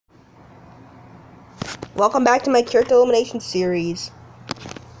Welcome back to my character elimination series.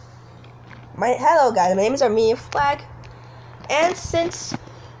 Hello guys, my name is Armenian Flag, and since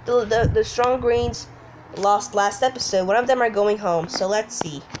the strong greens lost last episode, one of them are going home. So let's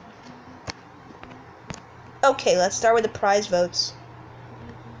see. Okay, let's start with the prize votes.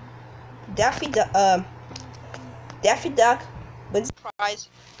 Daffy Duck wins the prize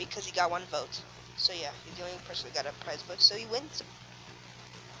because he got one vote. So yeah, he's the only person who got a prize vote, so he wins.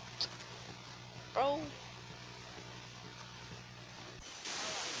 Bro.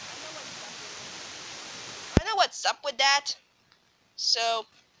 I know what's up with that. So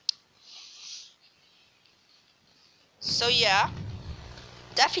yeah.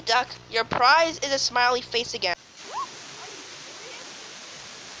 Daffy Duck, your prize is a smiley face again.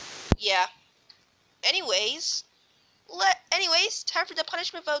 Yeah. Anyways, time for the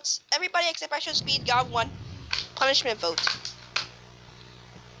punishment votes. Everybody except Ice Speed got one punishment vote.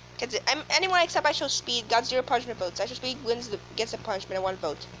 Anyone except Ice Speed got 0 punishment votes. Ice Speed gets a punishment and 1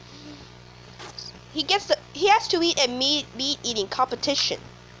 vote. He has to eat a meat eating competition.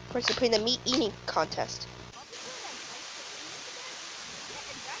 Participating in the meat eating contest.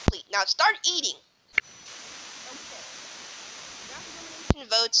 Now start eating.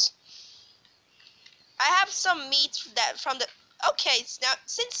 Votes. I have some meats from the. Okay, now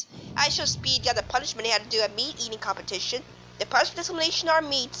since Ice Speed got the punishment, he had to do a meat eating competition. The punishment elimination are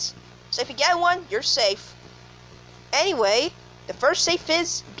meats, so if you get one, you're safe. Anyway, the first safe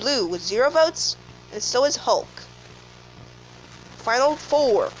is Blue with 0 votes, and so is Hulk. Final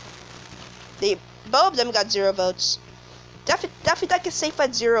 4. Both of them got 0 votes. Daffy Duck is safe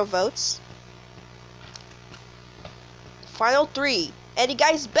at 0 votes. Final 3. And you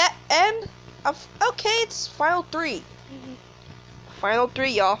guys bet okay, it's final 3. Final 3,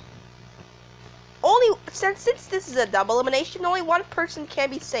 y'all. Since this is a double elimination, only one person can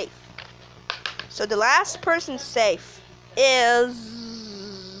be safe. So the last person safe is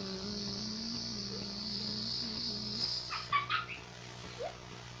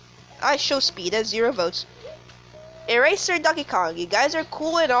Speed at 0 votes. Eraser Donkey Kong, you guys are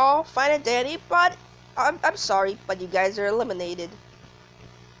cool and all, fine and dandy, but I'm sorry, but you guys are eliminated.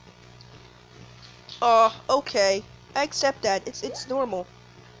 Okay. I accept that. It's normal.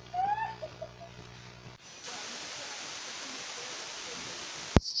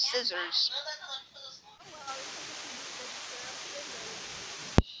 Scissors.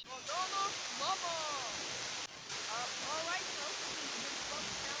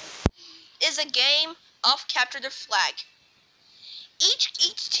 Is a game of capture the flag. Each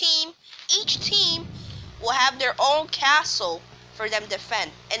team will have their own castle for them to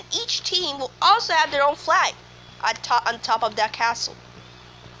defend, and each team will also have their own flag on top of that castle.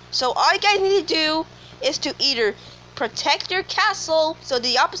 So all you guys need to do is to either protect your castle so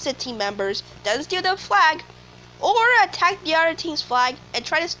the opposite team members doesn't steal the flag, or attack the other team's flag and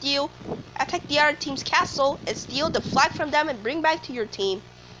try to attack the other team's castle and steal the flag from them and bring back to your team.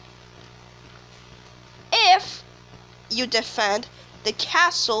 If you defend the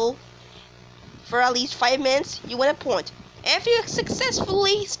castle for at least 5 minutes, you win a point. And if you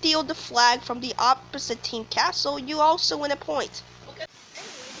successfully steal the flag from the opposite team castle, you also win a point. Okay.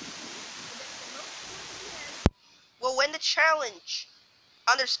 Will win the challenge.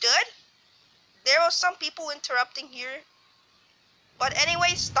 Understood? There were some people interrupting here. But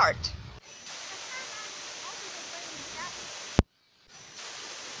anyway, start.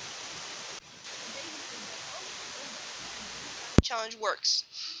 Challenge works.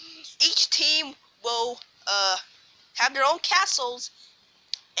 Each team will have their own castles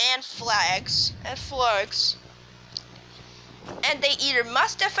and flags and they either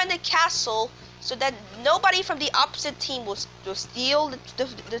must defend the castle so that nobody from the opposite team will steal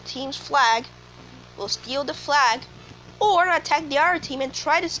the team's flag, will steal the flag, or attack the other team and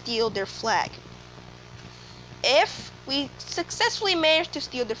try to steal their flag. If we successfully manage to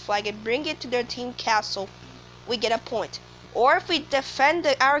steal the flag and bring it to their team castle, we get a point. Or if we defend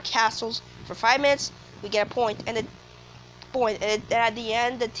our castles for 5 minutes, we get a point. And at the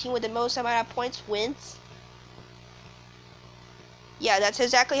end, the team with the most amount of points wins. Yeah, that's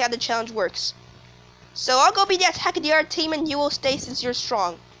exactly how the challenge works. So I'll go be the attack of the other team, and you will stay since you're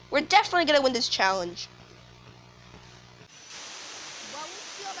strong. We're definitely gonna win this challenge. Well, we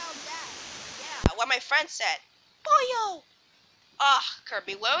feel about that. Yeah, what my friend said. Boyo.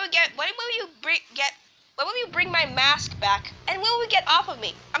 Kirby, when will you bring my mask back? And when will we get off of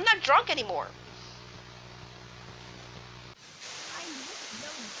me? I'm not drunk anymore.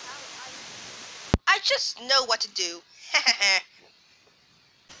 I just know what to do.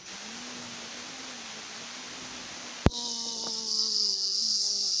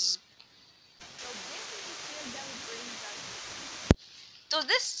 So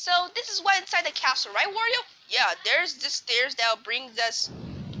this is what inside the castle, right, Wario? Yeah, there's the stairs that brings us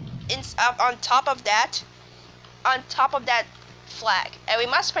up on top of that flag, and we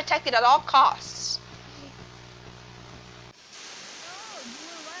must protect it at all costs. Oh, you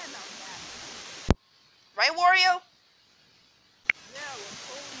were right about that. Right, Wario? Yeah, we're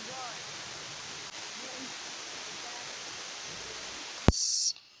totally right.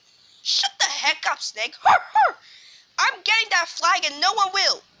 Shut the heck up, Snake. Hur, hur. I'm getting that flag and no one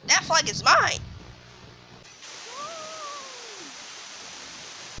will. That flag is mine.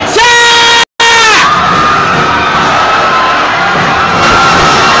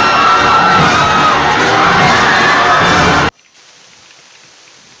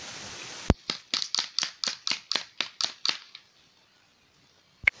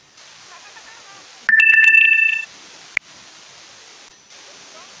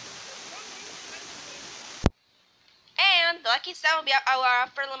 And the lucky 7 will be our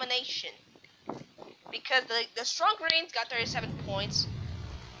for elimination. Because the strong greens got 37 points.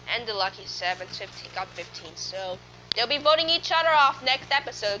 And the lucky 7 got 15. So they'll be voting each other off next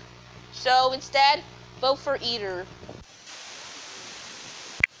episode. So instead, vote for either.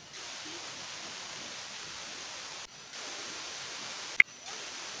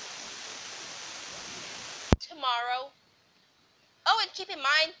 Tomorrow. Oh, and keep in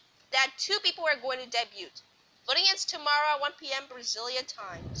mind that 2 people are going to debut. Voting ends tomorrow at 1 p.m. Brazilian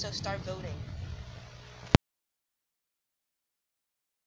time. So start voting.